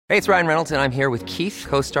Hey, it's Ryan Reynolds, and I'm here with Keith,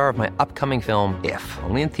 co-star of my upcoming film, If,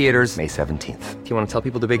 only in theaters May 17th. Do you want to tell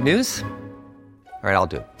people the big news? All right, I'll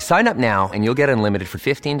do it. Sign up now and you'll get unlimited for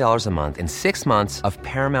 $15 a month and 6 months of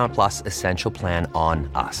Paramount Plus Essential Plan on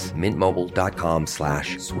us.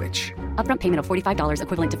 MintMobile.com/switch. Upfront payment of $45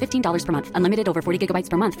 equivalent to $15 per month. Unlimited over 40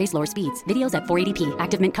 gigabytes per month. Face lower speeds. Videos at 480p.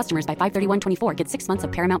 Active Mint customers by 531.24 get 6 months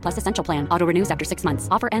of Paramount Plus Essential Plan. Auto renews after 6 months.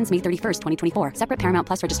 Offer ends May 31st, 2024. Separate Paramount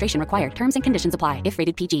Plus registration required. Terms and conditions apply if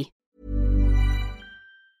rated PG.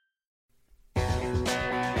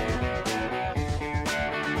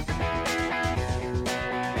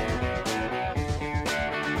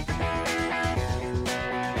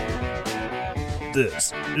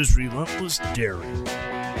 This is Relentless Daring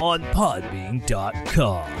on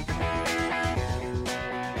Podbean.com.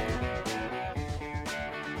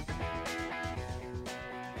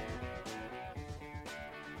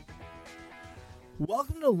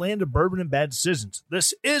 Welcome to the land of bourbon and bad decisions.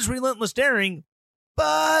 This is Relentless Daring,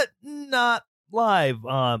 but not live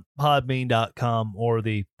on Podbean.com or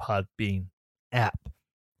the Podbean app.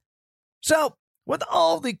 So, with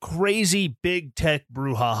all the crazy big tech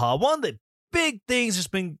brouhaha, one of the big things that's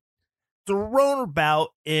been thrown about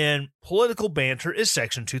in political banter is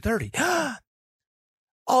Section 230.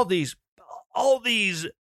 all these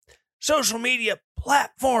social media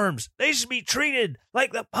platforms, they should be treated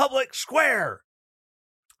like the public square.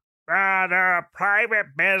 They're a private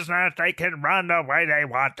business. They can run the way they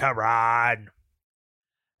want to run.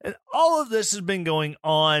 And all of this has been going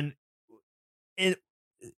on, and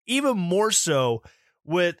even more so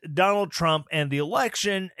with Donald Trump and the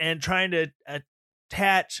election, and trying to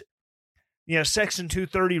attach, Section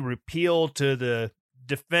 230 repeal to the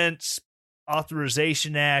Defense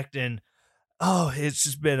Authorization Act. And, it's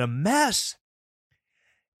just been a mess.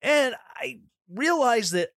 And I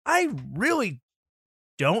realized that I really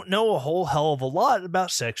don't know a whole hell of a lot about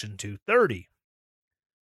Section 230.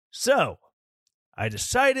 So I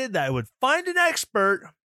decided that I would find an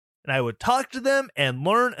expert and I would talk to them and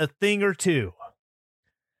learn a thing or two.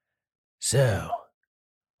 So,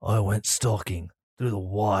 I went stalking through the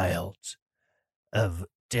wilds of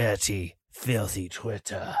dirty, filthy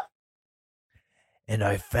Twitter. And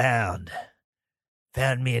I found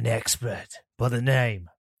me an expert by the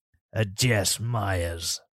name of Jess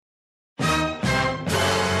Myers.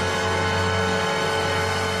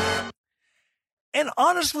 And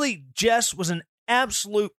honestly, Jess was an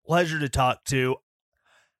absolute pleasure to talk to.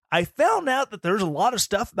 I found out that there's a lot of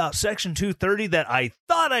stuff about Section 230 that I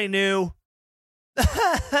thought I knew.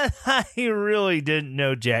 I really didn't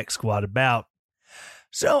know jack squat about.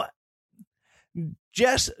 So,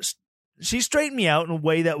 Jess, she straightened me out in a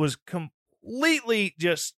way that was completely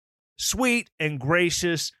just sweet and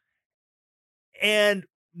gracious and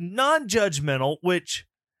non-judgmental, which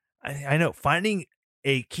I know finding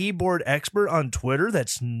a keyboard expert on Twitter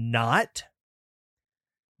that's not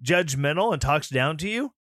judgmental and talks down to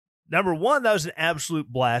you. Number one, that was an absolute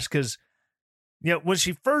blast because, when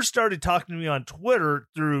she first started talking to me on Twitter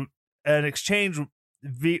through an exchange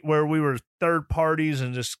where we were third parties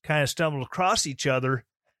and just kind of stumbled across each other,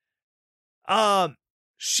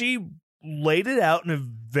 she laid it out in a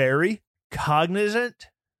very cognizant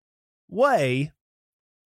way.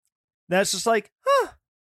 That's just like,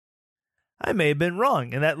 I may have been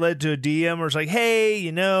wrong. And that led to a DM where it's like, hey,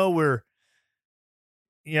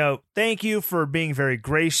 thank you for being very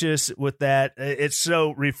gracious with that. It's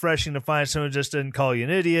so refreshing to find someone who just didn't call you an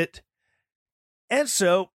idiot. And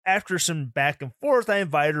so after some back and forth, I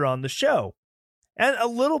invited her on the show. And a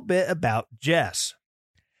little bit about Jess.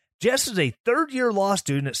 Jess is a third-year law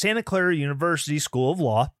student at Santa Clara University School of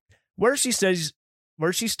Law, where she studies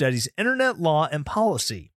internet law and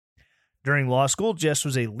policy. During law school, Jess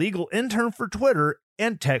was a legal intern for Twitter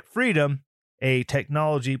and Tech Freedom, a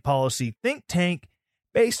technology policy think tank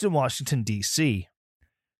based in Washington, D.C.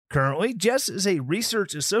 Currently, Jess is a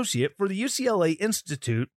research associate for the UCLA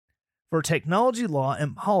Institute for Technology Law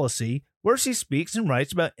and Policy, where she speaks and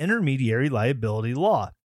writes about intermediary liability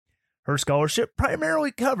law. Her scholarship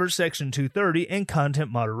primarily covers Section 230 and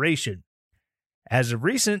content moderation. As of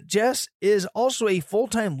recent, Jess is also a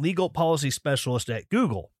full-time legal policy specialist at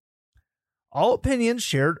Google. All opinions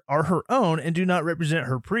shared are her own and do not represent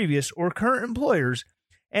her previous or current employers,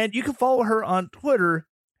 and you can follow her on Twitter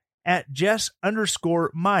at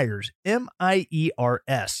Jess_Myers, Myers.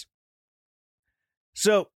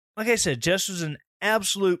 So, like I said, Jess was an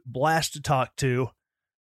absolute blast to talk to,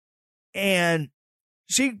 and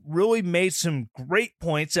she really made some great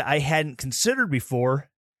points that I hadn't considered before,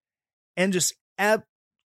 and just an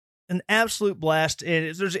absolute blast. And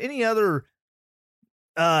if there's any other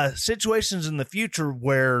situations in the future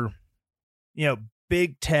where,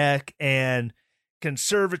 big tech and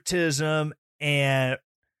conservatism and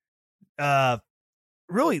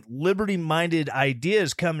really liberty-minded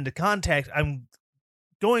ideas come into contact, I'm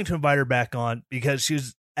going to invite her back on because she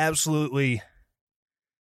was absolutely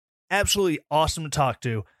awesome to talk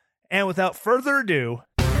to. And without further ado,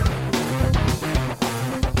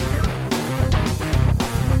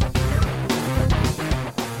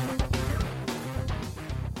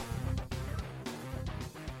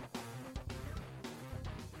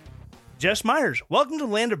 Jess Myers, welcome to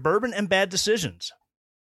the Land of Bourbon and Bad Decisions.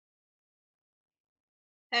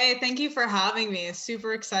 Hey, thank you for having me.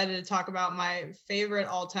 Super excited to talk about my favorite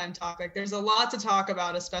all-time topic. There's a lot to talk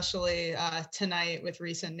about, especially tonight with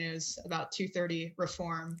recent news about 230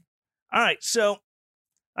 reform. All right, so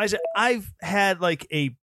I've had like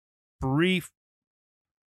a brief.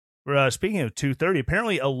 Speaking of 230,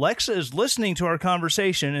 apparently Alexa is listening to our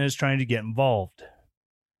conversation and is trying to get involved.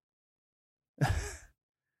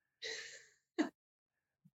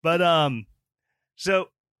 But so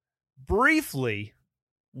briefly,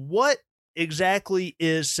 what exactly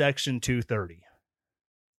is Section 230?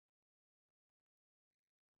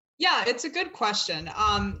 Yeah, it's a good question.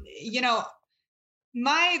 The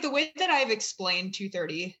way that I've explained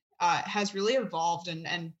 230 has really evolved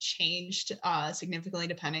and changed significantly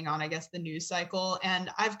depending on, I guess, the news cycle. And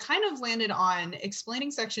I've kind of landed on explaining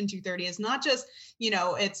Section 230 as not just,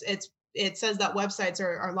 it says that websites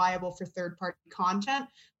are liable for third-party content,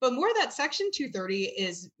 but more that Section 230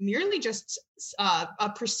 is merely just a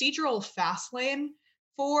procedural fast lane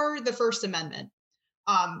for the First Amendment.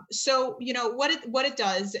 So what it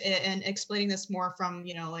does, and explaining this more from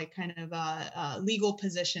legal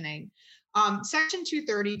positioning. Section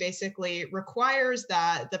 230 basically requires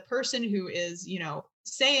that the person who is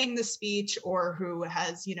saying the speech or who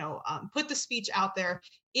has put the speech out there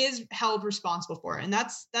is held responsible for it. And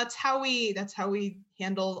that's how we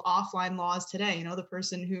handle offline laws today. The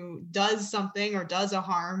person who does something or does a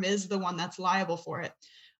harm is the one that's liable for it.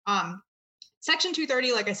 Section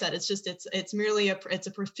 230, like I said, it's merely a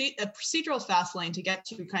procedural fast lane to get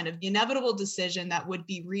to kind of the inevitable decision that would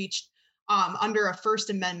be reached under a First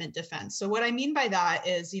Amendment defense. So what I mean by that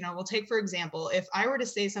is, we'll take, for example, if I were to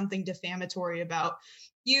say something defamatory about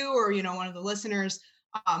you or, one of the listeners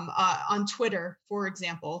on Twitter, for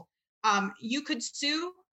example, you could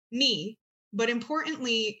sue me, but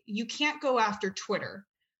importantly, you can't go after Twitter.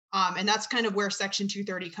 And that's kind of where Section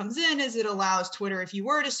 230 comes in, is it allows Twitter, if you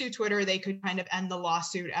were to sue Twitter, they could kind of end the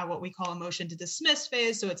lawsuit at what we call a motion to dismiss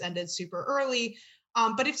phase. So it's ended super early.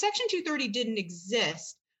 But if Section 230 didn't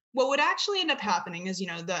exist, what would actually end up happening is,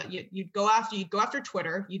 you'd go after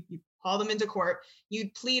Twitter, you'd call them into court,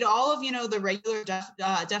 you'd plead all of, the regular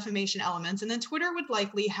defamation elements, and then Twitter would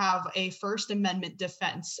likely have a First Amendment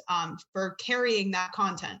defense for carrying that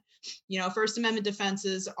content. First Amendment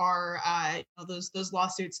defenses are those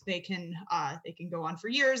lawsuits. They can go on for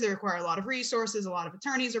years. They require a lot of resources. A lot of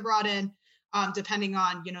attorneys are brought in, depending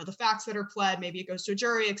on the facts that are pled. Maybe it goes to a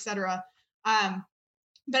jury, et cetera.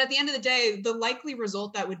 But at the end of the day, the likely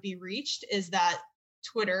result that would be reached is that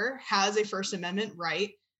Twitter has a First Amendment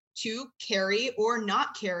right to carry or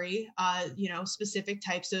not carry, specific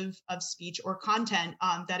types of speech or content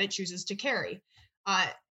that it chooses to carry.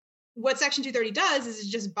 What Section 230 does is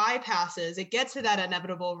it just bypasses, it gets to that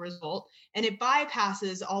inevitable result, and it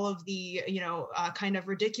bypasses all of the, kind of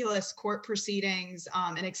ridiculous court proceedings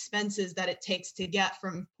and expenses that it takes to get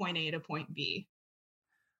from point A to point B.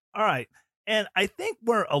 All right. And I think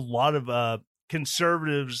where a lot of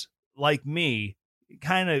conservatives like me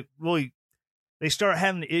kind of really, they start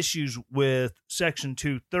having issues with Section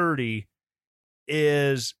 230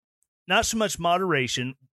 is not so much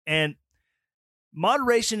moderation. And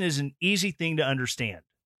moderation is an easy thing to understand.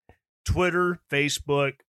 Twitter,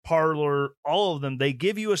 Facebook, Parler, all of them, they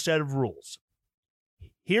give you a set of rules.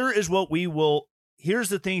 Here's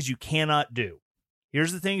the things you cannot do.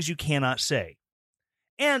 Here's the things you cannot say.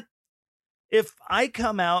 And if I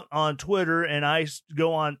come out on Twitter and I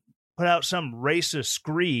put out some racist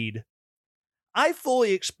screed, I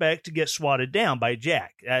fully expect to get swatted down by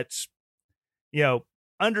Jack. That's,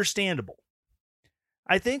 understandable.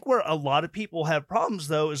 I think where a lot of people have problems,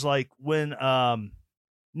 though, is like when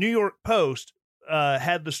New York Post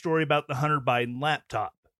had the story about the Hunter Biden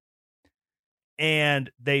laptop.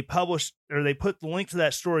 And they put the link to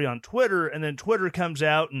that story on Twitter, and then Twitter comes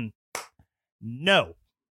out and no.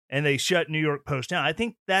 And they shut New York Post down. I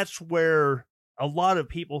think that's where a lot of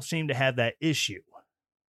people seem to have that issue.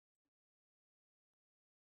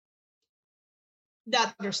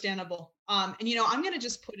 That's understandable. And I'm going to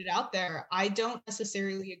just put it out there. I don't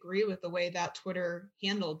necessarily agree with the way that Twitter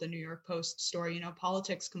handled the New York Post story,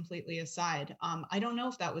 politics completely aside. I don't know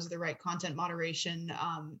if that was the right content moderation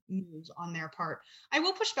moves on their part. I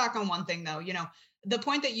will push back on one thing though, the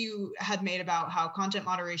point that you had made about how content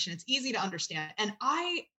moderation, it's easy to understand. And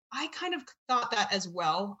I kind of thought that as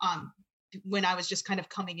well when I was just kind of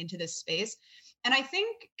coming into this space. And I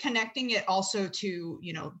think connecting it also to,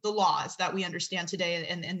 the laws that we understand today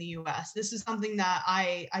in the US. This is something that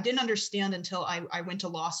I didn't understand until I went to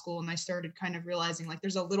law school and I started kind of realizing like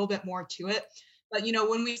there's a little bit more to it. But,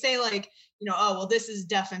 when we say like, oh, well, this is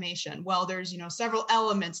defamation. Well, there's, several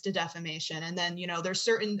elements to defamation. And then, there's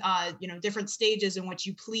certain, different stages in which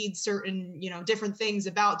you plead certain, different things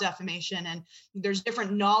about defamation. And there's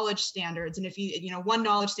different knowledge standards. And if you, one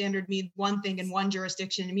knowledge standard means one thing in one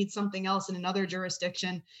jurisdiction, it means something else in another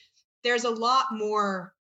jurisdiction. There's a lot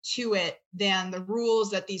more to it than the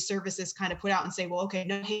rules that these services kind of put out and say, well, okay,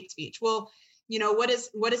 no hate speech. Well, what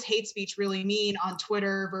does hate speech really mean on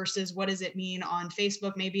Twitter versus what does it mean on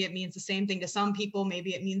Facebook? Maybe it means the same thing to some people.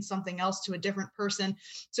 Maybe it means something else to a different person.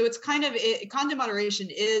 So it's kind of content moderation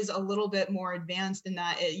is a little bit more advanced in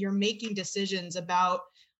that you're making decisions about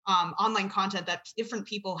online content that different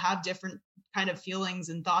people have different kind of feelings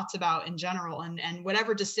and thoughts about in general. And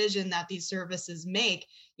whatever decision that these services make,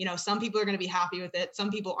 some people are going to be happy with it. Some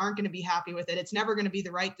people aren't going to be happy with it. It's never going to be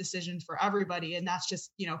the right decision for everybody. And that's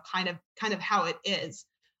just, kind of how it is.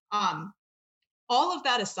 All of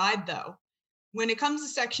that aside though, when it comes to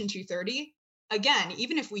Section 230, again,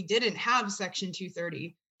 even if we didn't have Section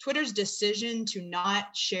 230, Twitter's decision to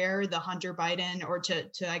not share the Hunter Biden or to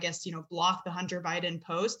I guess, block the Hunter Biden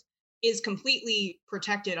post is completely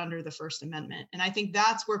protected under the First Amendment. And I think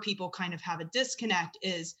that's where people kind of have a disconnect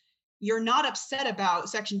is you're not upset about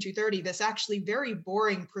Section 230, this actually very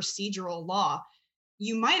boring procedural law.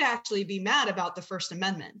 You might actually be mad about the First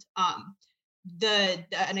Amendment.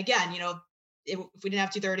 And again, if we didn't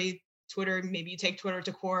have 230, Twitter, maybe you take Twitter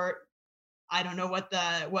to court. I don't know what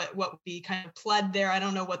would be kind of pled there. I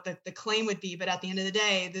don't know what the claim would be, but at the end of the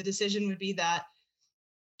day, the decision would be that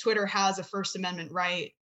Twitter has a First Amendment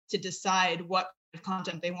right to decide what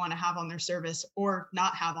content they want to have on their service or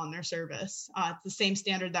not have on their service. It's the same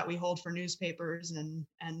standard that we hold for newspapers and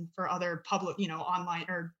for other public, online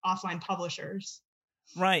or offline publishers.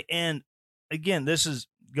 Right. And again, this is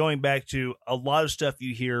going back to a lot of stuff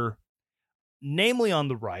you hear, namely on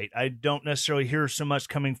the right. I don't necessarily hear so much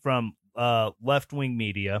coming from left-wing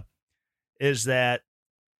media, is that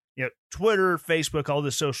Twitter, Facebook, all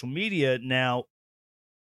the social media now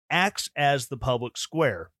acts as the public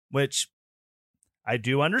square, which I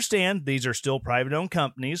do understand. These are still private-owned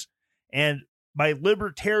companies, and by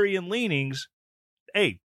libertarian leanings,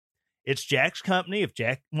 hey, it's Jack's company. If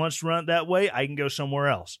Jack wants to run it that way, I can go somewhere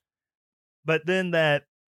else. But then that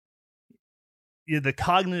the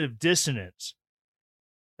cognitive dissonance,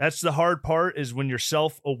 that's the hard part, is when you're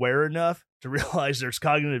self-aware enough to realize there's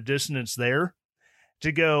cognitive dissonance there,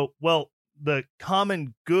 to go, well, the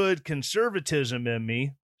common good conservatism in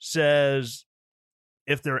me says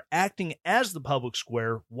if they're acting as the public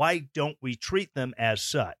square, why don't we treat them as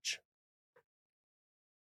such?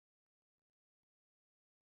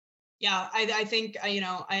 Yeah, I think,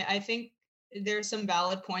 I think there's some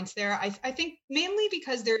valid points there. I think mainly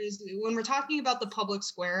because when we're talking about the public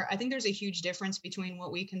square, I think there's a huge difference between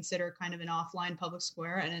what we consider kind of an offline public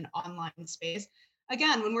square and an online space.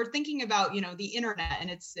 Again, when we're thinking about, the internet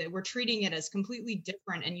and we're treating it as completely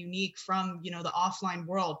different and unique from, the offline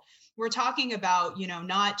world, we're talking about,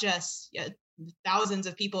 not just thousands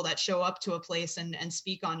of people that show up to a place and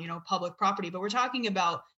speak on, public property, but we're talking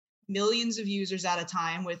about millions of users at a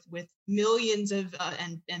time with millions of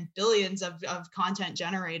and billions of content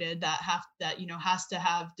generated that has to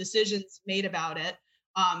have decisions made about it,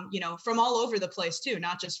 from all over the place too,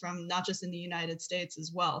 not just in the United States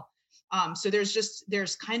as well. So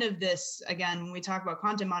there's kind of this, again, when we talk about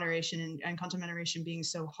content moderation and content moderation being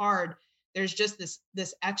so hard, there's just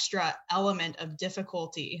this extra element of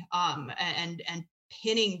difficulty and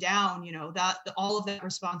pinning down, that all of that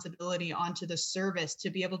responsibility onto the service to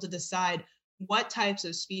be able to decide what types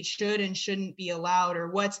of speech should and shouldn't be allowed, or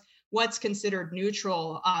what's considered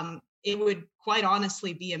neutral. It would quite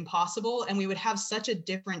honestly be impossible, and we would have such a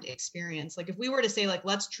different experience. Like if we were to say, like,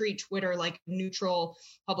 let's treat Twitter like a neutral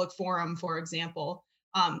public forum, for example,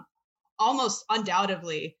 almost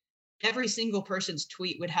undoubtedly every single person's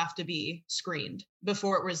tweet would have to be screened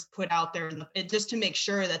before it was put out there, just to make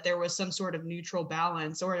sure that there was some sort of neutral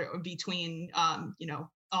balance or between,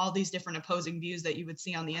 all these different opposing views that you would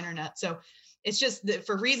see on the internet. So it's just that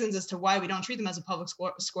for reasons as to why we don't treat them as a public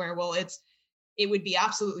square. Well, it would be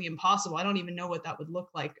absolutely impossible. I don't even know what that would look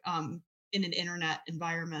like in an internet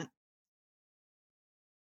environment.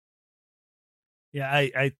 Yeah,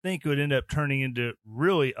 I think it would end up turning into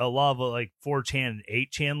really a lot of like 4chan and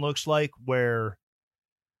 8chan looks like, where,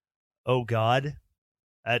 oh God,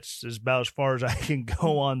 that's about as far as I can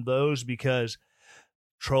go on those, because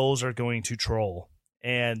trolls are going to troll.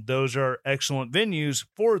 And those are excellent venues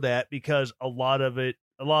for that, because a lot of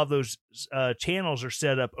those channels are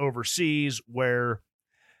set up overseas where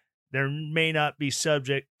there may not be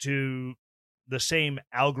subject to the same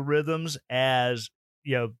algorithms as,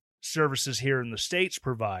 services here in the States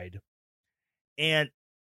provide. And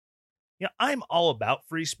I'm all about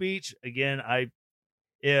free speech. Again,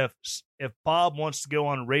 if Bob wants to go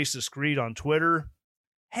on a racist screed on Twitter,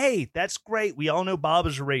 hey, that's great. We all know Bob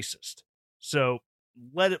is a racist, so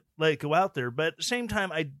let it go out there. But at the same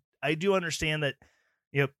time, I do understand that,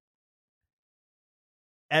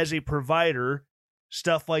 as a provider,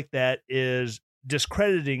 stuff like that is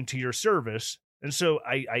discrediting to your service. And so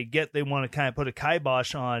I get they want to kind of put a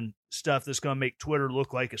kibosh on stuff that's going to make Twitter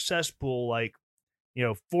look like a cesspool, like,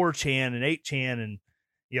 4chan and 8chan and,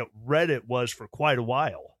 Reddit was for quite a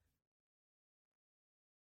while.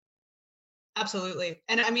 Absolutely.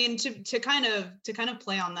 And I mean, to kind of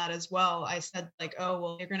play on that as well, I said like, oh,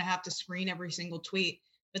 well, you're going to have to screen every single tweet,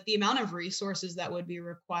 but the amount of resources that would be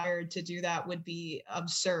required to do that would be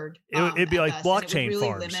absurd. It'd be like best. blockchain really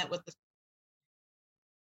farms. Limit what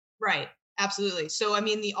Right. Absolutely. So, I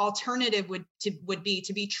mean, the alternative would be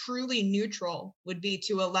to be truly neutral, would be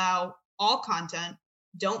to allow all content,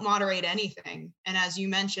 don't moderate anything. And as you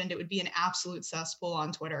mentioned, it would be an absolute cesspool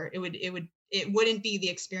on Twitter. It wouldn't be the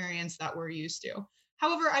experience that we're used to.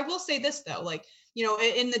 However, I will say this though, like,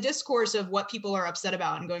 in the discourse of what people are upset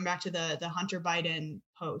about, and going back to the Hunter Biden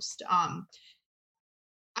post,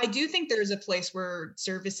 I do think there's a place where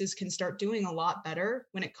services can start doing a lot better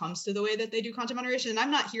when it comes to the way that they do content moderation. And I'm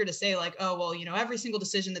not here to say like, oh, well, every single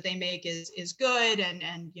decision that they make is good.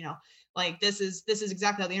 And, like this is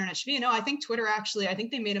exactly how the internet should be. No, I think Twitter I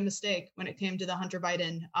think they made a mistake when it came to the Hunter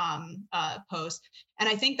Biden post. And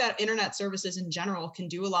I think that internet services in general can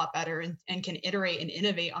do a lot better and can iterate and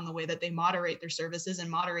innovate on the way that they moderate their services and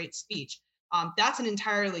moderate speech. That's an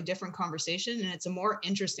entirely different conversation, and it's a more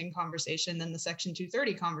interesting conversation than the Section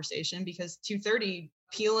 230 conversation, because 230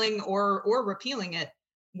 peeling or repealing it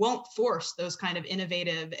won't force those kind of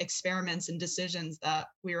innovative experiments and decisions that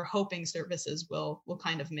we are hoping services will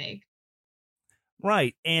kind of make.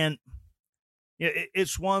 Right, and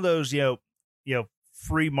it's one of those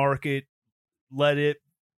free market, let it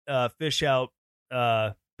fish out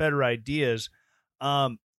better ideas.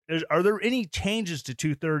 Are there any changes to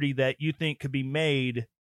 230 that you think could be made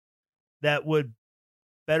that would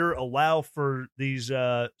better allow for these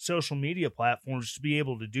social media platforms to be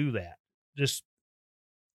able to do that?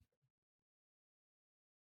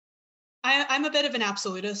 I'm a bit of an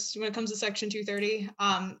absolutist when it comes to Section 230.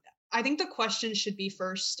 I think the question should be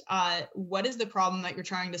first, what is the problem that you're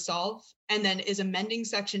trying to solve? And then is amending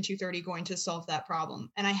Section 230 going to solve that problem?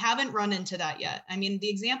 And I haven't run into that yet. I mean, the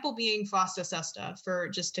example being FOSTA SESTA, for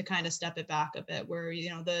just to kind of step it back a bit, where,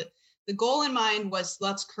 the goal in mind was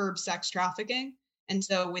let's curb sex trafficking. And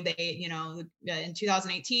so in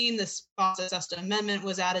 2018, this FOSTA SESTA amendment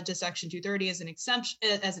was added to Section 230 as an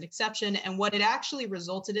exception. And what it actually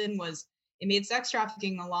resulted in was it made sex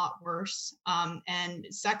trafficking a lot worse, and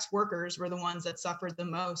sex workers were the ones that suffered the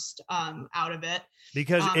most out of it.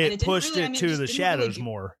 Because it pushed it to the shadows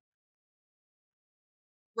more.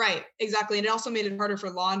 Right, exactly. And it also made it harder for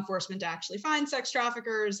law enforcement to actually find sex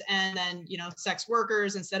traffickers, and then, sex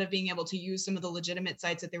workers, instead of being able to use some of the legitimate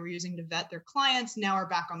sites that they were using to vet their clients, now are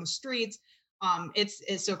back on the streets. It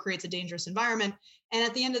so creates a dangerous environment. And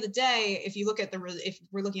at the end of the day, if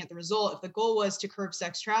we're looking at the result, if the goal was to curb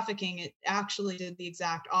sex trafficking, it actually did the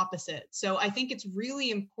exact opposite. So I think it's really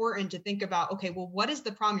important to think about, okay, well, what is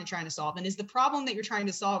the problem you're trying to solve? And is the problem that you're trying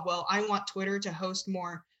to solve, well, I want Twitter to host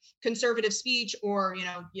more conservative speech, or,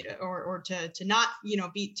 or to not,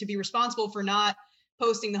 be responsible for not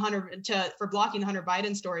posting for blocking the Hunter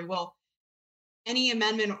Biden story. Well, any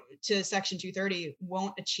amendment to Section 230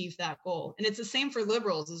 won't achieve that goal. And it's the same for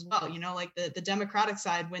liberals as well. Like the Democratic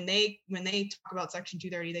side, when they talk about Section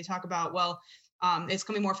 230, they talk about, well, it's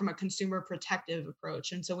coming more from a consumer protective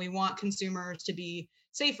approach. And so we want consumers to be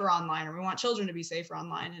safer online, or we want children to be safer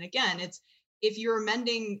online. And again, if you're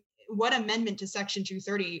amending, what amendment to Section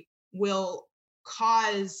 230 will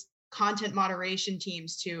cause content moderation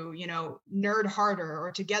teams to, nerd harder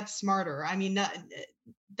or to get smarter? I mean,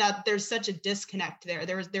 that there's such a disconnect there.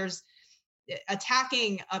 There's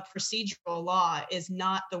attacking a procedural law is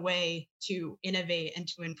not the way to innovate and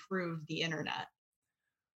to improve the internet.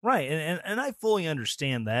 Right. And I fully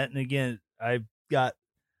understand that. And again, I've got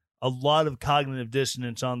a lot of cognitive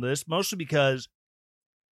dissonance on this, mostly because,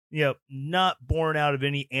 not born out of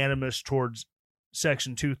any animus towards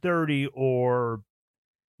Section 230 or,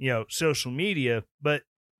 social media. But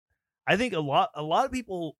I think a lot of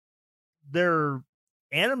people, their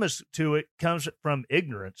animus to it comes from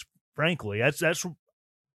ignorance, frankly. That's as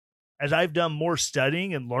I've done more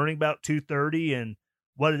studying and learning about 230 and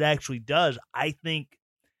what it actually does, I think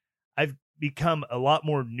I've become a lot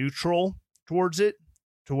more neutral towards it,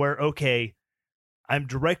 to where, okay, I'm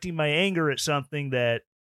directing my anger at something that,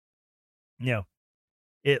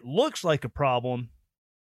 it looks like a problem,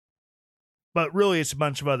 but really it's a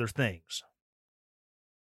bunch of other things.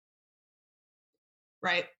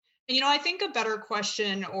 Right. And, I think a better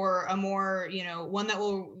question, or a more, one that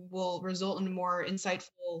will result in more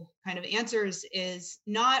insightful kind of answers, is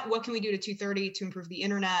not what can we do to 230 to improve the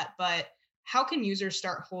internet, but how can users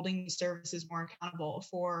start holding these services more accountable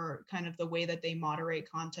for kind of the way that they moderate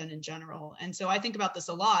content in general? And so I think about this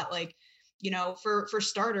a lot, like, for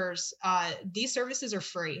starters, these services are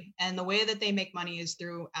free, and the way that they make money is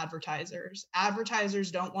through advertisers. Advertisers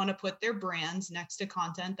don't want to put their brands next to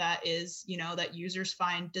content that is, that users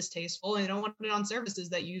find distasteful, and they don't want to put it on services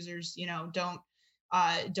that users, don't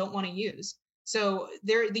want to use. So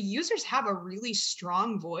the users have a really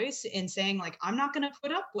strong voice in saying, like, I'm not going to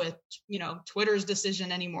put up with, Twitter's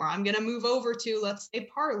decision anymore. I'm going to move over to, let's say,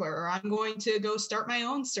 Parler, or I'm going to go start my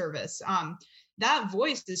own service. That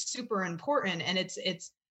voice is super important, and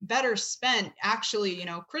it's better spent actually,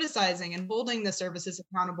 criticizing and holding the services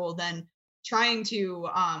accountable than trying to,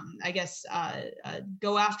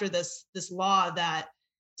 go after this law that,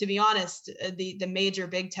 to be honest, the major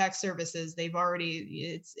big tech services, they've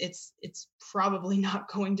already, it's probably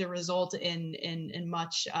not going to result in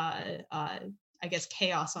much,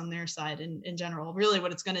 chaos on their side in general. Really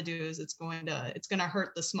what it's going to do is it's going to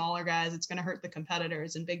hurt the smaller guys. It's going to hurt the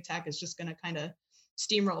competitors, and big tech is just going to kind of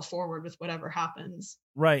steamroll forward with whatever happens.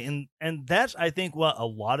 Right. And that's, I think, what a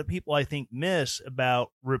lot of people, I think, miss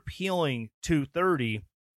about repealing 230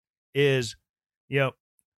 is,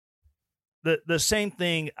 the same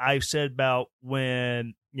thing I've said about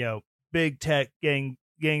when, big tech getting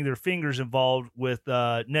their fingers involved with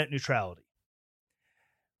net neutrality.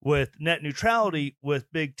 With net neutrality,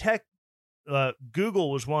 with big tech, Google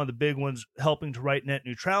was one of the big ones helping to write net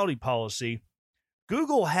neutrality policy.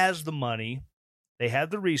 Google has the money, they have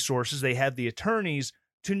the resources, they have the attorneys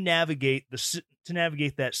to navigate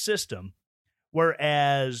that system.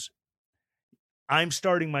 Whereas I'm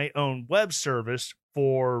starting my own web service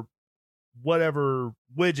for whatever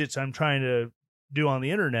widgets I'm trying to do on the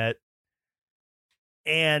internet,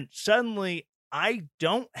 and suddenly I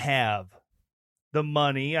don't have the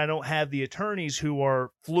money, I don't have the attorneys who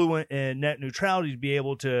are fluent in net neutrality to be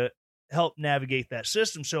able to help navigate that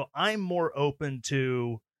system. So I'm more open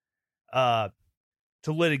to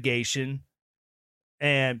litigation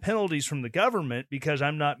and penalties from the government because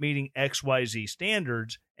I'm not meeting XYZ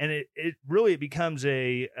standards, and it really becomes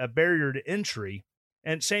a barrier to entry.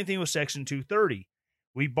 And same thing with Section 230.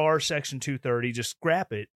 We bar Section 230, just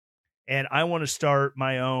scrap it, and I want to start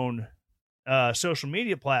my own social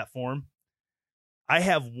media platform. I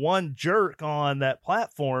have one jerk on that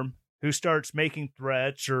platform who starts making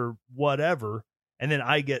threats or whatever, and then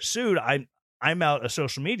I get sued. I'm out a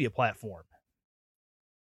social media platform.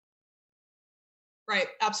 Right.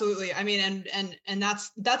 Absolutely. I mean, and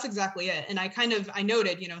that's exactly it. And I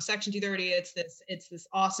noted, Section 230, it's this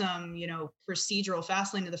awesome, procedural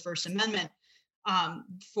fast lane to the First Amendment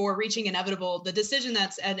for reaching the decision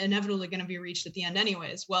that's inevitably going to be reached at the end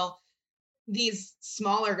anyways. Well, these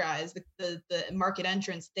smaller guys, the market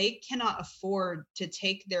entrants, they cannot afford to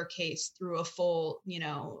take their case through a full,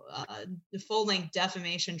 the full-length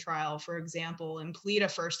defamation trial, for example, and plead a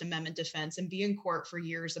First Amendment defense and be in court for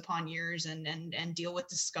years upon years and deal with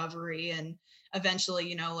discovery and eventually,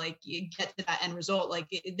 you get to that end result. Like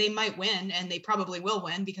they might win, and they probably will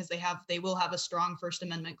win because they will have a strong First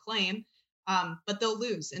Amendment claim. But they'll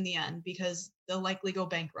lose in the end because they'll likely go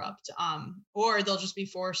bankrupt, or they'll just be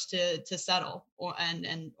forced to settle or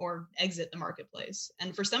exit the marketplace.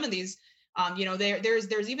 And for some of these,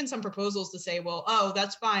 there's even some proposals to say, well, oh,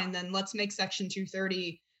 that's fine. Then let's make Section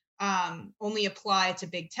 230 only apply to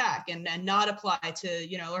big tech and not apply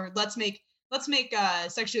to, or let's make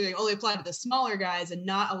Section 230 only apply to the smaller guys and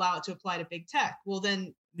not allow it to apply to big tech. Well,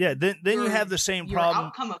 then you have the same problem.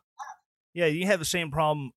 Outcome of Yeah, you have the same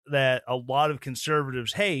problem that a lot of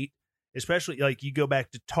conservatives hate, especially like you go back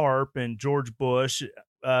to TARP and George Bush,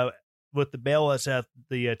 with the bailouts at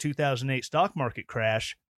the 2008 stock market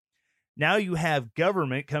crash. Now you have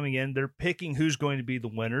government coming in. They're picking who's going to be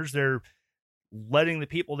the winners. They're letting the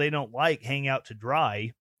people they don't like hang out to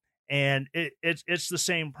dry. And it's the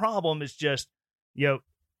same problem. It's just,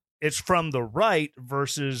 it's from the right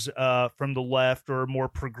versus from the left, or a more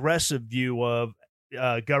progressive view of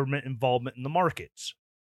government involvement in the markets.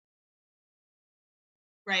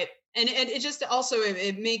 Right. And it just also,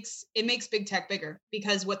 it makes big tech bigger,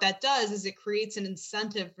 because what that does is it creates an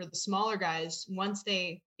incentive for the smaller guys, once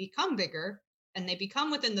they become bigger and they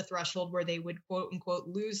become within the threshold where they would quote unquote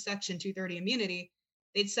lose Section 230 immunity,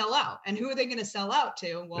 they'd sell out. And who are they going to sell out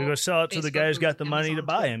to? Well, they're going to sell out to the guy who's got the money to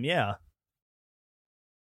buy him. Yeah.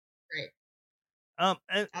 Right.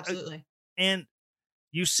 Absolutely. And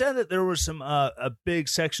you said that there was some a big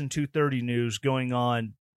Section 230 news going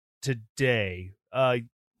on today.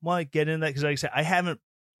 Want to get into that? Because like I said, I haven't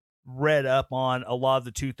read up on a lot of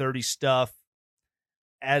the 230 stuff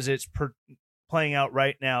as it's playing out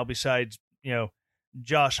right now, besides,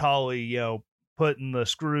 Josh Hawley, putting the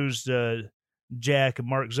screws to Jack and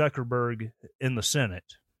Mark Zuckerberg in the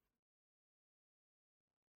Senate.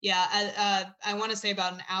 Yeah, I want to say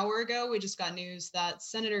about an hour ago, we just got news that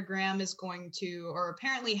Senator Graham is going to, or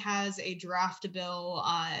apparently has a draft bill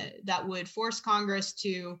that would force Congress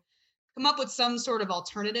to come up with some sort of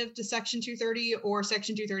alternative to Section 230, or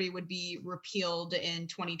Section 230 would be repealed in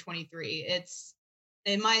 2023. It's,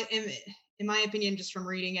 in my opinion, just from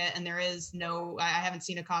reading it, and I haven't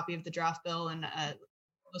seen a copy of the draft bill, and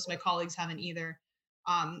most of my colleagues haven't either.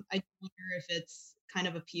 I wonder if it's kind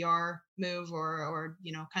of a PR move, or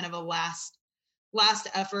kind of a last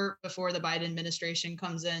effort before the Biden administration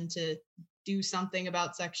comes in to do something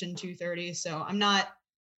about Section 230. So I'm not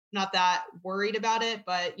that worried about it,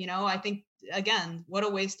 but I think, again, what a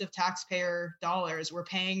waste of taxpayer dollars. We're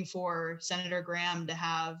paying for Senator Graham to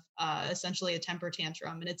have essentially a temper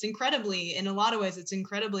tantrum, and it's in a lot of ways, it's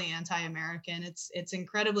incredibly anti-American. It's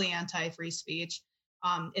incredibly anti-free speech.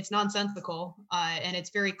 It's nonsensical, and it's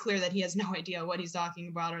very clear that he has no idea what he's talking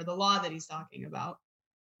about or the law that he's talking about.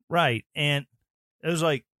 Right, and it was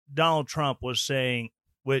like Donald Trump was saying,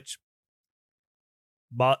 which,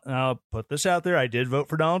 but I'll put this out there, I did vote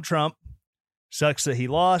for Donald Trump. Sucks that he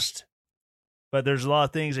lost, but there's a lot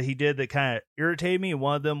of things that he did that kind of irritated me.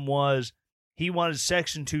 One of them was he wanted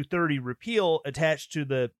Section 230 repeal attached to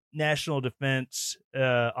the National Defense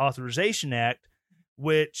Authorization Act,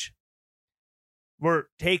 which we're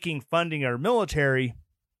taking funding our military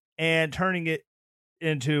and turning it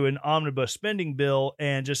into an omnibus spending bill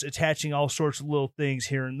and just attaching all sorts of little things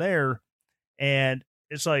here and there. And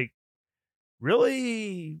it's like,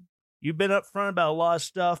 really? You've been upfront about a lot of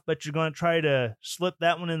stuff, but you're going to try to slip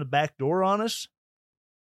that one in the back door on us?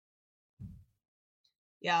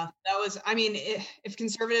 Yeah, that was, if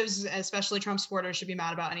conservatives, especially Trump supporters, should be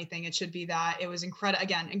mad about anything, it should be that. It was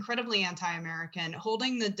incredibly anti-American,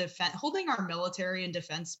 holding our military and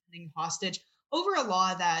defense spending hostage over a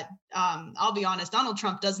law that, I'll be honest, Donald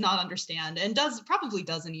Trump does not understand, and probably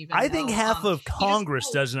doesn't even I know. think half of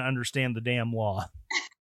Congress doesn't understand the damn law.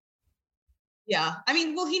 Yeah,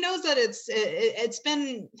 he knows that it's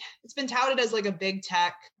been touted as like a big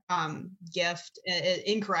tech gift,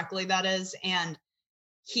 incorrectly, that is, and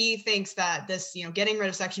he thinks that this, getting rid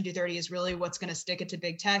of Section 230 is really what's going to stick it to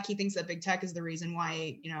big tech. He thinks that big tech is the reason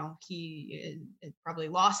why, he probably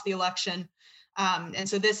lost the election. And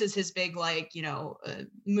so this is his big,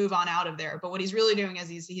 move on out of there. But what he's really doing is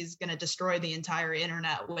he's going to destroy the entire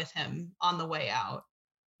internet with him on the way out.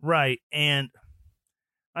 Right. And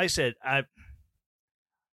like I said,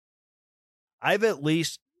 I've at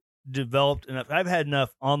least developed enough. I've had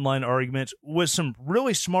enough online arguments with some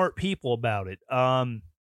really smart people about it.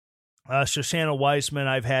 Shoshana Weissman,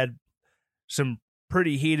 I've had some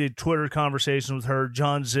pretty heated Twitter conversations with her.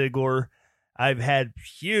 John Ziegler, I've had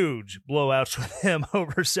huge blowouts with him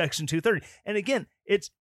over Section 230. And again, it's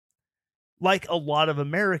like a lot of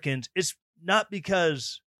Americans. It's not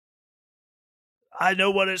because I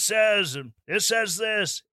know what it says and it says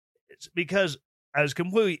this. It's because I was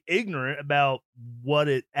completely ignorant about what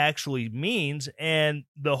it actually means and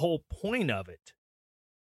the whole point of it.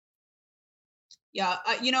 Yeah,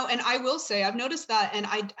 and I will say I've noticed that, and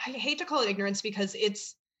I hate to call it ignorance, because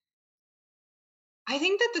I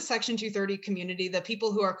think that the Section 230 community, the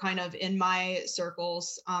people who are kind of in my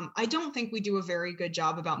circles, I don't think we do a very good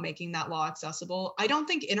job about making that law accessible. I don't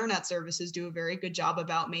think internet services do a very good job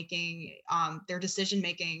about making their decision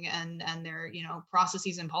making and their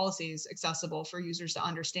processes and policies accessible for users to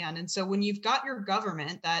understand. And so when you've got your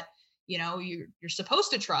government that you're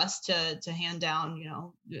supposed to trust to hand down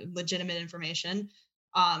legitimate information,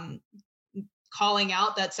 calling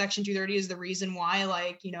out that Section 230 is the reason why,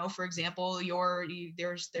 like, you know, for example,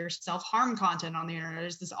 there's self-harm content on the internet,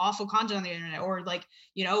 there's this awful content on the internet, or like,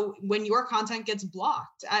 you know, when your content gets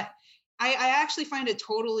blocked. I actually find it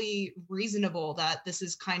totally reasonable that this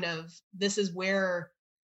is where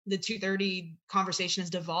the 230 conversation has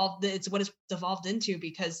devolved. It's what it's devolved into,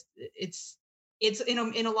 because it's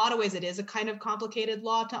in a lot of ways, it is a kind of complicated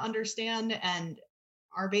law to understand, and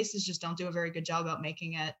our bases just don't do a very good job about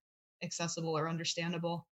making it accessible or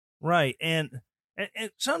understandable. Right. And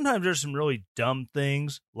sometimes there's some really dumb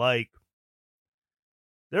things, like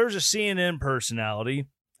there's a CNN personality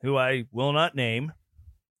who I will not name.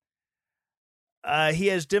 He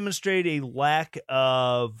has demonstrated a lack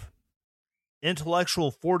of intellectual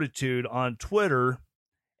fortitude on Twitter,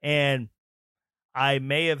 and I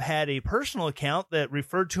may have had a personal account that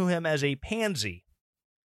referred to him as a pansy.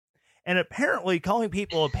 And apparently calling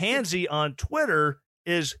people a pansy on Twitter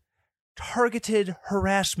is targeted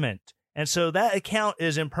harassment. And so that account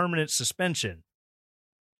is in permanent suspension.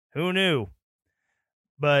 Who knew?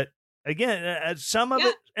 But again, some of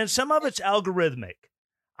it's algorithmic.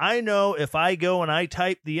 I know if I go and I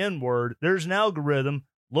type the N-word, there's an algorithm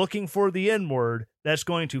looking for the N-word that's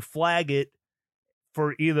going to flag it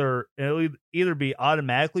for it'll either be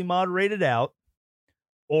automatically moderated out,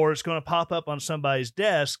 or it's going to pop up on somebody's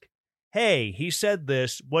desk. Hey, he said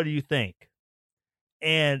this. What do you think?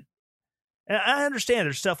 And I understand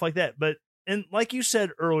there's stuff like that, but and like you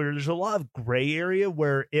said earlier, there's a lot of gray area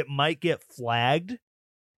where it might get flagged,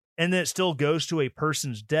 and then it still goes to a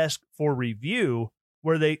person's desk for review,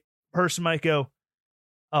 where person might go,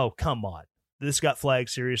 "Oh, come on, this got flagged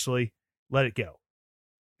seriously. Let it go."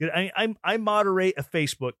 I moderate a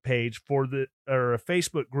Facebook page or a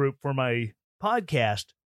Facebook group for my podcast,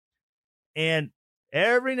 and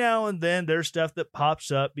every now and then there's stuff that pops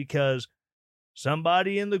up because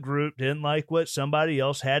somebody in the group didn't like what somebody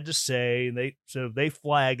else had to say, and so they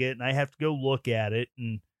flag it, and I have to go look at it,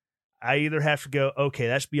 and I either have to go, okay,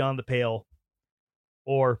 that's beyond the pale,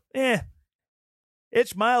 or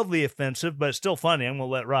it's mildly offensive, but it's still funny. I'm going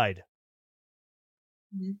to let it ride.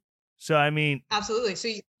 Mm-hmm. So, I mean, absolutely. So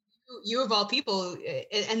you of all people,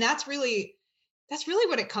 and that's really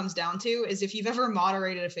what it comes down to, is if you've ever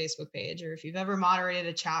moderated a Facebook page, or if you've ever moderated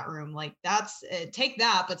a chat room, like take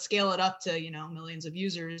that, but scale it up to, you know, millions of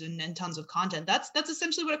users and tons of content. That's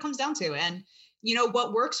essentially what it comes down to. And, you know,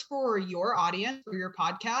 what works for your audience or your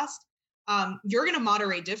podcast, you're going to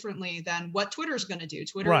moderate differently than what Twitter's going to do.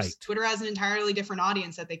 Twitter has an entirely different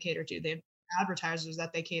audience that they cater to. They have advertisers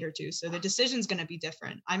that they cater to. So the decision's going to be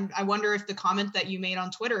different. I wonder if the comment that you made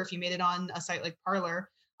on Twitter, if you made it on a site like Parler,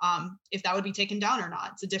 if that would be taken down or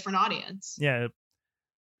not. It's a different audience. Yeah.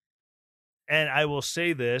 And I will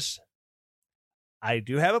say this, I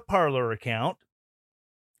do have a Parler account.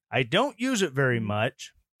 I don't use it very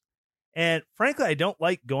much. And frankly, I don't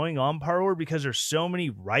like going on Parler because there's so many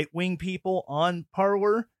right-wing people on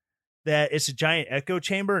Parler that it's a giant echo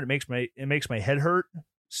chamber, and it makes my head hurt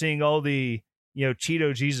seeing all the, you know,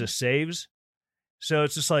 Cheeto Jesus saves. So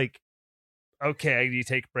it's just like, okay, I need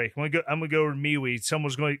to take a break. I'm gonna go over to MeWe.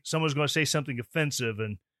 Someone's going to say something offensive,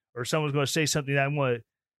 or someone's going to say something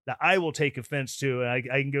that I will take offense to, and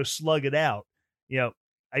I can go slug it out. You know,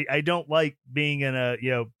 I don't like being in a,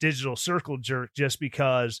 you know, digital circle jerk just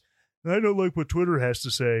because I don't like what Twitter has to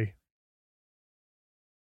say.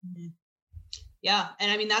 Mm-hmm. Yeah.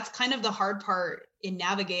 And I mean, that's kind of the hard part in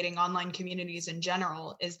navigating online communities in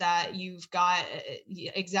general, is that you've got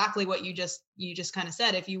exactly what you just kind of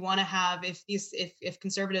said. If you want to have, if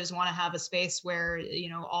conservatives want to have a space where, you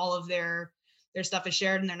know, all of their stuff is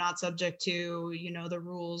shared and they're not subject to, you know, the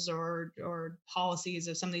rules or policies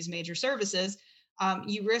of some of these major services,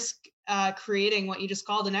 you risk creating what you just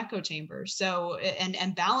called an echo chamber. So,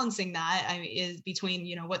 and balancing that is between,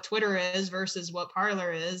 you know, what Twitter is versus what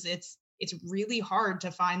Parler is. It's really hard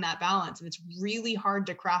to find that balance, and it's really hard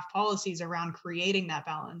to craft policies around creating that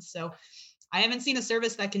balance. So I haven't seen a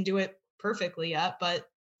service that can do it perfectly yet, but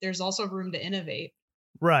there's also room to innovate.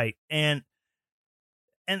 Right. And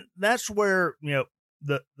that's where, you know,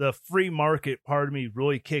 the free market part of me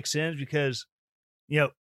really kicks in, because, you know,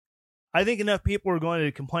 I think enough people are going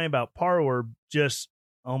to complain about Parler, just,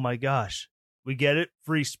 oh my gosh, we get it,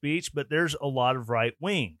 free speech, but there's a lot of right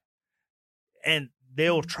wing, and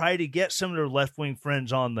they'll try to get some of their left-wing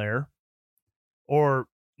friends on there, or,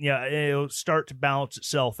 yeah, it'll start to balance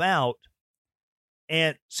itself out.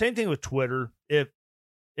 And same thing with Twitter. If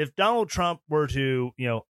Donald Trump were to, you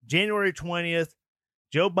know, January 20th,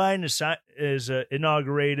 Joe Biden is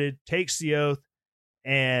inaugurated, takes the oath,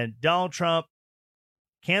 and Donald Trump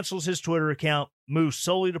cancels his Twitter account, moves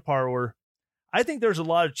solely to Parler, I think there's a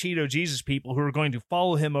lot of Cheeto Jesus people who are going to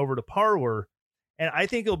follow him over to Parler. And I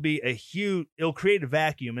think it'll create a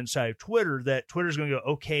vacuum inside of Twitter that Twitter's going to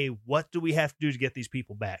go, okay, what do we have to do to get these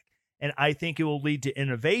people back? And I think it will lead to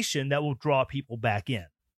innovation that will draw people back in.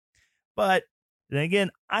 But then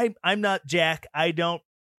again, I'm not Jack. I don't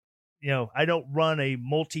run a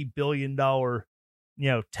multi-billion-dollar,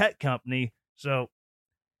 tech company. So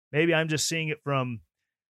maybe I'm just seeing it from,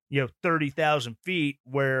 30,000 feet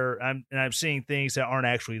where I'm seeing things that aren't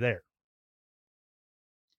actually there.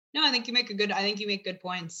 No, I think you make good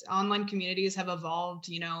points. Online communities have evolved,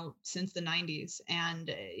 since the 90s. And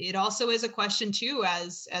it also is a question too,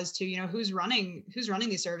 as to, who's running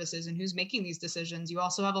these services and who's making these decisions. You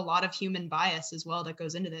also have a lot of human bias as well that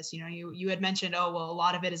goes into this. You had mentioned, a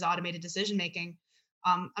lot of it is automated decision making.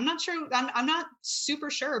 I'm not sure. I'm not super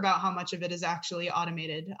sure about how much of it is actually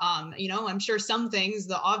automated. I'm sure some things,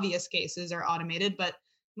 the obvious cases, are automated, but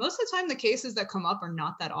most of the time the cases that come up are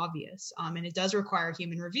not that obvious. And it does require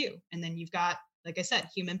human review. And then you've got, like I said,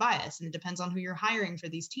 human bias, and it depends on who you're hiring for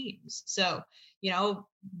these teams. So,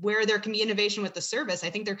 where there can be innovation with the service, I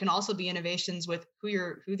think there can also be innovations with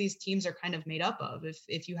who these teams are kind of made up of.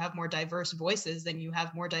 If you have more diverse voices, then you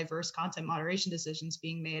have more diverse content moderation decisions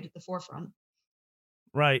being made at the forefront.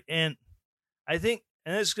 Right. And I think,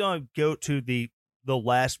 and it's going to go to the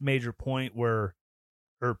last major point or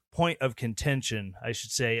point of contention, I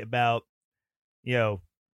should say, about,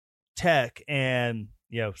 tech and,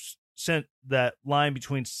 that line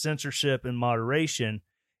between censorship and moderation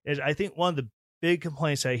is, I think one of the big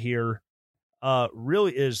complaints I hear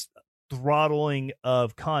really is throttling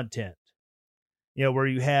of content, where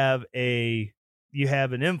you have an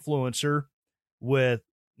influencer with,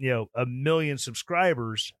 1 million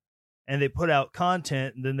subscribers, and they put out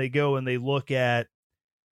content, and then they go and they look at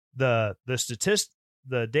the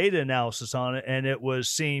data analysis on it, and it was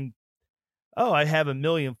seen, I have 1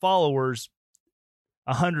 million followers,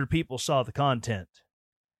 100 people saw the content.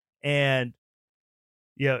 And,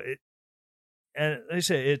 and like I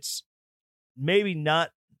say, it's maybe not,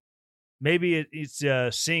 maybe it's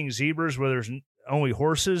seeing zebras where there's only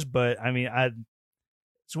horses, but I mean,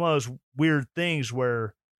 it's one of those weird things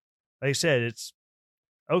where, like I said, it's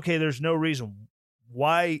okay. There's no reason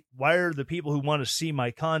why are the people who want to see my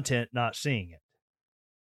content not seeing it?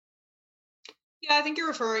 Yeah, I think you're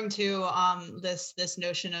referring to this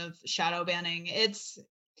notion of shadow banning. It's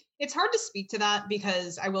hard to speak to that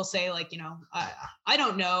because I will say, I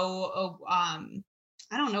don't know.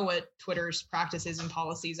 I don't know what Twitter's practices and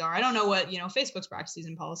policies are. I don't know what Facebook's practices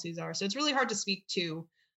and policies are. So it's really hard to speak to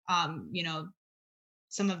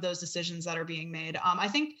some of those decisions that are being made. I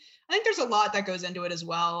think there's a lot that goes into it as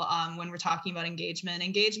well. When we're talking about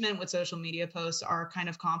engagement with social media posts are kind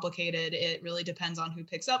of complicated. It really depends on who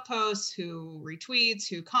picks up posts, who retweets,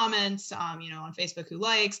 who comments, on Facebook, who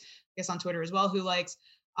likes, I guess on Twitter as well, who likes.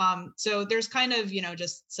 So there's kind of,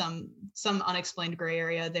 just some unexplained gray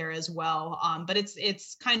area there as well. But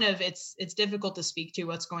it's difficult to speak to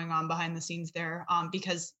what's going on behind the scenes there,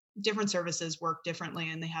 because different services work differently,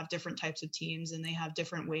 and they have different types of teams, and they have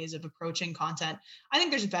different ways of approaching content. I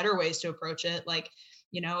think there's better ways to approach it.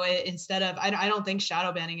 Instead of, I don't think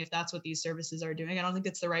shadow banning, if that's what these services are doing, I don't think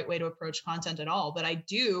it's the right way to approach content at all. But I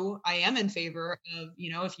am in favor of,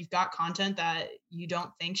 if you've got content that you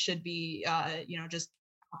don't think should be, just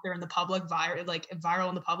out there in the public, viral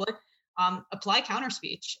in the public, apply counter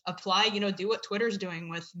speech, do what Twitter's doing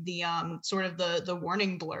with the sort of the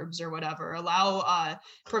warning blurbs or whatever,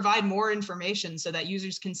 provide more information so that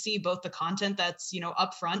users can see both the content that's,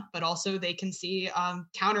 upfront, but also they can see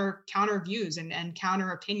counter views and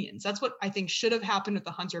counter opinions. That's what I think should have happened with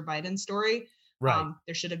the Hunter Biden story. Right.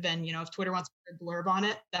 There should have been, if Twitter wants to put a blurb on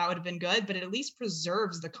it, that would have been good, but it at least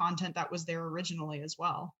preserves the content that was there originally as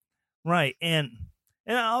well. Right. And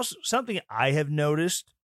also something I have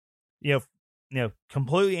noticed,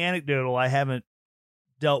 completely anecdotal. I haven't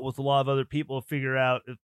dealt with a lot of other people to figure out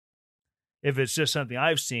if it's just something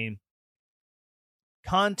I've seen.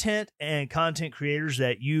 Content and content creators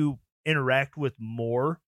that you interact with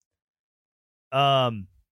more. I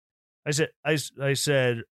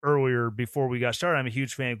said earlier before we got started, I'm a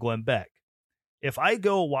huge fan of Glenn Beck. If I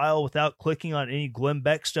go a while without clicking on any Glenn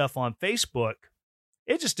Beck stuff on Facebook,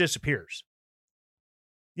 it just disappears.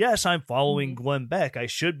 Yes, I'm following Glenn Beck. I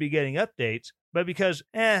should be getting updates, but because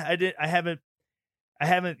I haven't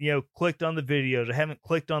clicked on the videos, I haven't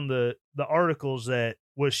clicked on the articles that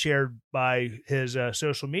was shared by his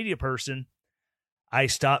social media person, I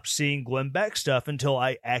stopped seeing Glenn Beck stuff until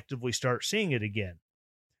I actively start seeing it again.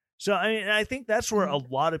 So I think that's where a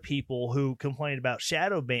lot of people who complain about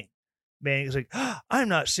shadow banning is like, I'm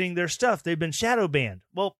not seeing their stuff. They've been shadow banned.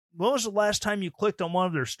 Well, when was the last time you clicked on one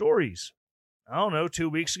of their stories? I don't know, 2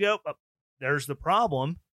 weeks ago. There's the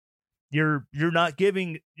problem. You're not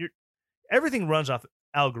giving everything runs off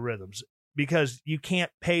algorithms because you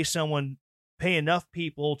can't pay enough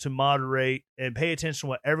people to moderate and pay attention to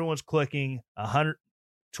what everyone's clicking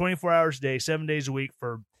 24 hours a day, 7 days a week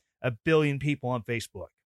for 1 billion people on Facebook.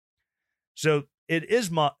 So it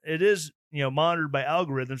is monitored by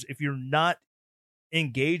algorithms. If you're not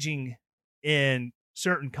engaging in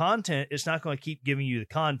certain content, it's not going to keep giving you the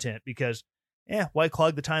content because, why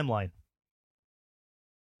clog the timeline?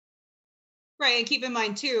 Right. And keep in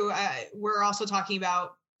mind, too, we're also talking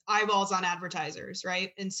about eyeballs on advertisers,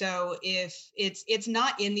 right? And so if it's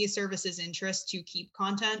not in these services' interest to keep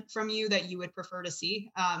content from you that you would prefer to see,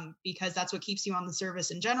 because that's what keeps you on the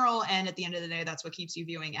service in general. And at the end of the day, that's what keeps you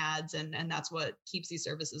viewing ads, and that's what keeps these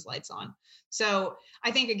services lights on. So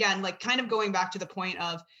I think, again, like kind of going back to the point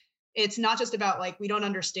of, it's not just about like, we don't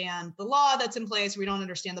understand the law that's in place. We don't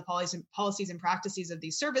understand the policies and practices of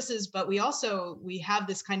these services, but we have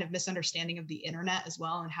this kind of misunderstanding of the internet as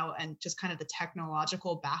well, and just kind of the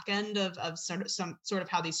technological back end of some sort of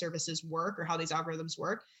how these services work or how these algorithms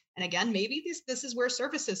work. And again, maybe this is where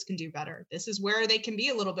services can do better. This is where they can be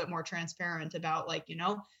a little bit more transparent about like,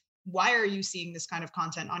 why are you seeing this kind of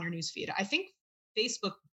content on your newsfeed? I think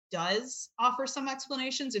Facebook does offer some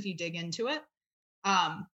explanations if you dig into it.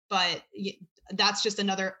 But that's just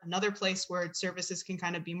another place where services can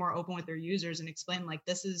kind of be more open with their users and explain like,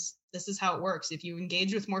 this is how it works. If you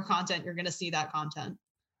engage with more content, you're going to see that content.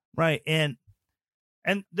 Right. And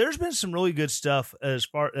there's been some really good stuff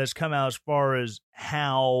that's come out as far as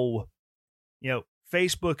how,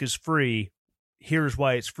 Facebook is free. Here's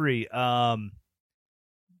why it's free. Adam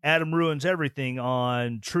Ruins Everything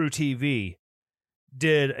on True TV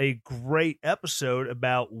did a great episode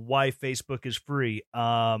about why Facebook is free.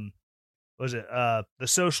 Was it The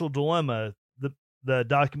Social Dilemma, the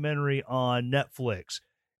documentary on Netflix?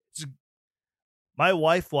 My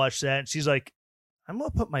wife watched that and she's like, I'm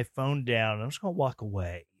gonna put my phone down. I'm just gonna walk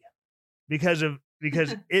away because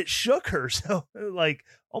it shook her. So like,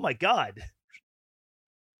 oh my God.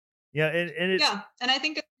 Yeah, and it's and I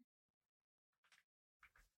think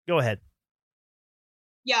go ahead.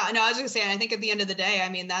 Yeah, no, I was going to say, and I think at the end of the day, I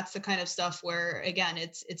mean, that's the kind of stuff where, again,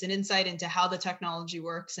 it's an insight into how the technology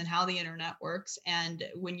works and how the internet works. And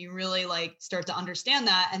when you really like start to understand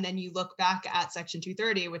that, and then you look back at Section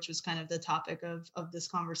 230, which was kind of the topic of this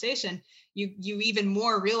conversation, you even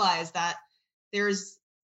more realize that there's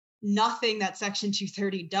nothing that Section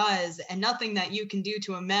 230 does and nothing that you can do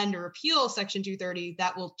to amend or repeal Section 230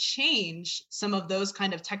 that will change some of those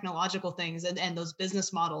kind of technological things and those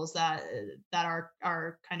business models that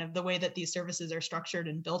are kind of the way that these services are structured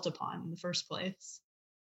and built upon in the first place.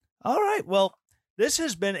 All right. Well, this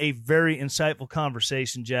has been a very insightful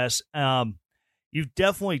conversation, Jess. You've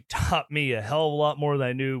definitely taught me a hell of a lot more than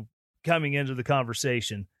I knew coming into the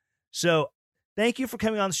conversation. So thank you for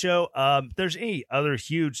coming on the show. If there's any other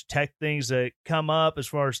huge tech things that come up as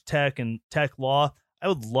far as tech and tech law, I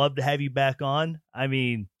would love to have you back on. I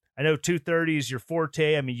mean, I know 230 is your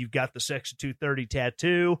forte. I mean, you've got the Section 230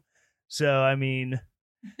 tattoo. So, I mean,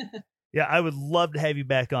 yeah, I would love to have you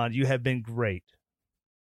back on. You have been great.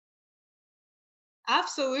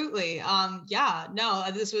 Absolutely.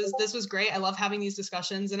 This was great. I love having these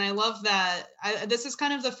discussions, and I love that this is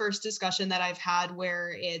kind of the first discussion that I've had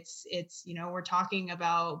where it's we're talking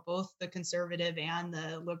about both the conservative and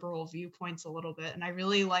the liberal viewpoints a little bit. And I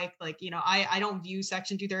really like I don't view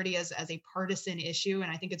Section 230 as a partisan issue. And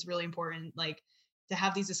I think it's really important to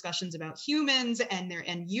have these discussions about humans and their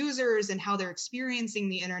end users and how they're experiencing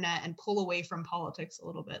the internet and pull away from politics a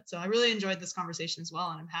little bit. So I really enjoyed this conversation as well.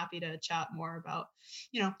 And I'm happy to chat more about,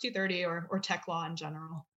 230 or tech law in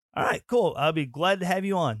general. All right, cool. I'll be glad to have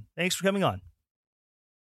you on. Thanks for coming on.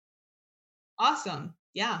 Awesome.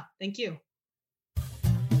 Yeah. Thank you.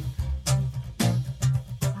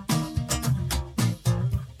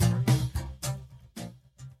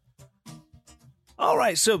 All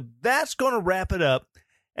right, so that's going to wrap it up.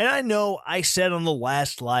 And I know I said on the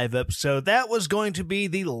last live episode that was going to be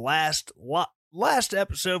the last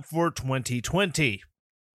episode for 2020.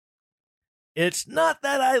 It's not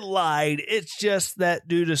that I lied. It's just that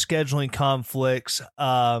due to scheduling conflicts,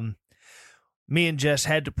 me and Jess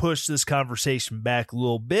had to push this conversation back a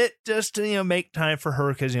little bit just to, make time for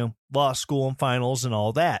her because, law school and finals and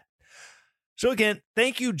all that. So again,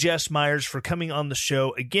 thank you, Jess Myers, for coming on the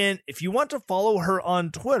show. Again, if you want to follow her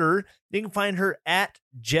on Twitter, you can find her at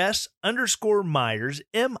Jess_Myers,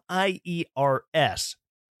 MIERS.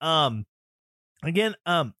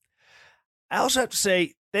 I also have to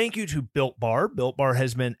say thank you to Built Bar. Built Bar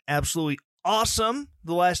has been absolutely awesome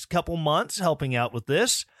the last couple months helping out with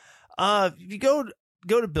this. If you go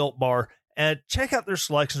to Built Bar and check out their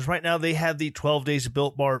selections. Right now they have the 12 Days of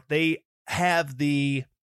Built Bar. They have the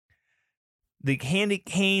candy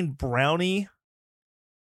cane brownie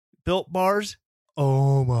Built Bars.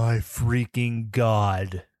 Oh my freaking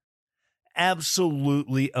God.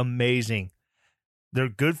 Absolutely amazing. They're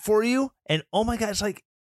good for you. And oh my God, it's like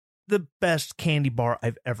the best candy bar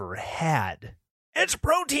I've ever had. It's a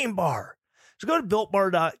protein bar. So go to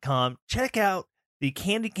BuiltBar.com. Check out the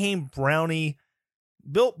candy cane brownie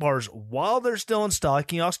Built Bars while they're still in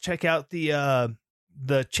stock. You can also check out the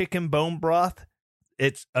chicken bone broth.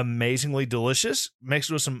 It's amazingly delicious.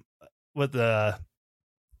 Mixed with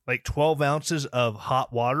like 12 ounces of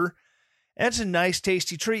hot water. And it's a nice,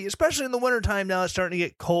 tasty treat, especially in the wintertime now. It's starting to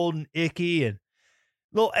get cold and icky, and a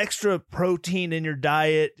little extra protein in your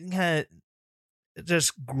diet. Kind of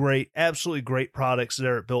just great, absolutely great products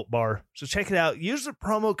there at Built Bar. So check it out. Use the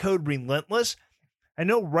promo code Relentless. I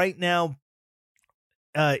know right now,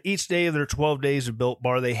 each day of their 12 days of Built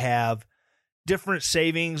Bar, they have different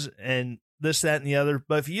savings and this, that, and the other.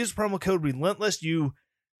 But if you use the promo code Relentless,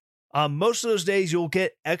 most of those days you'll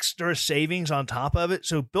get extra savings on top of it.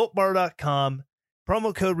 So BuiltBar.com,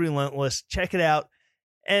 promo code Relentless. Check it out.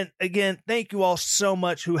 And again, thank you all so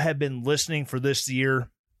much who have been listening for this year.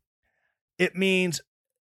 It means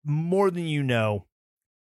more than you know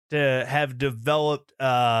to have developed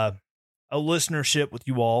a listenership with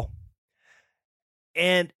you all.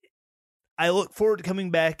 And I look forward to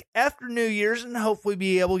coming back after New Year's and hopefully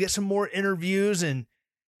be able to get some more interviews. And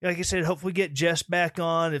like I said, hopefully get Jess back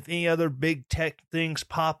on if any other big tech things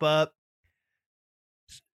pop up.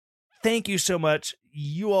 Thank you so much.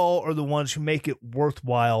 You all are the ones who make it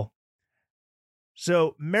worthwhile.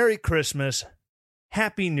 So Merry Christmas,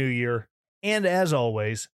 Happy New Year, and as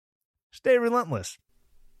always, stay relentless.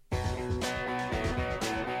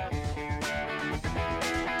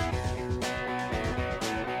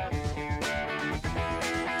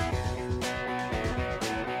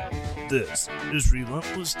 This is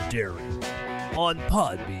Relentless Dairy on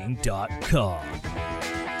Podbean.com.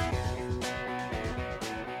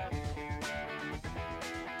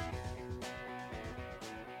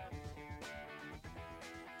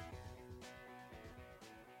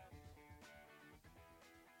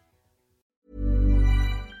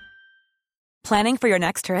 Planning for your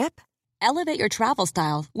next trip? Elevate your travel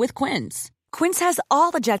style with Quince. Quince has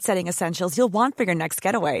all the jet-setting essentials you'll want for your next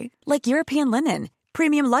getaway, like European linen,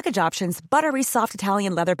 premium luggage options, buttery soft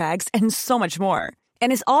Italian leather bags, and so much more.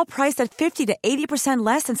 And is all priced at 50 to 80%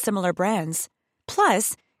 less than similar brands.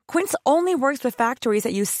 Plus, Quince only works with factories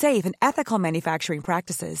that use safe and ethical manufacturing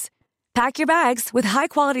practices. Pack your bags with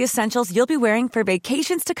high-quality essentials you'll be wearing for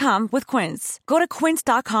vacations to come with Quince. Go to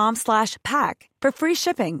quince.com/pack for free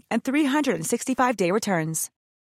shipping and 365-day returns.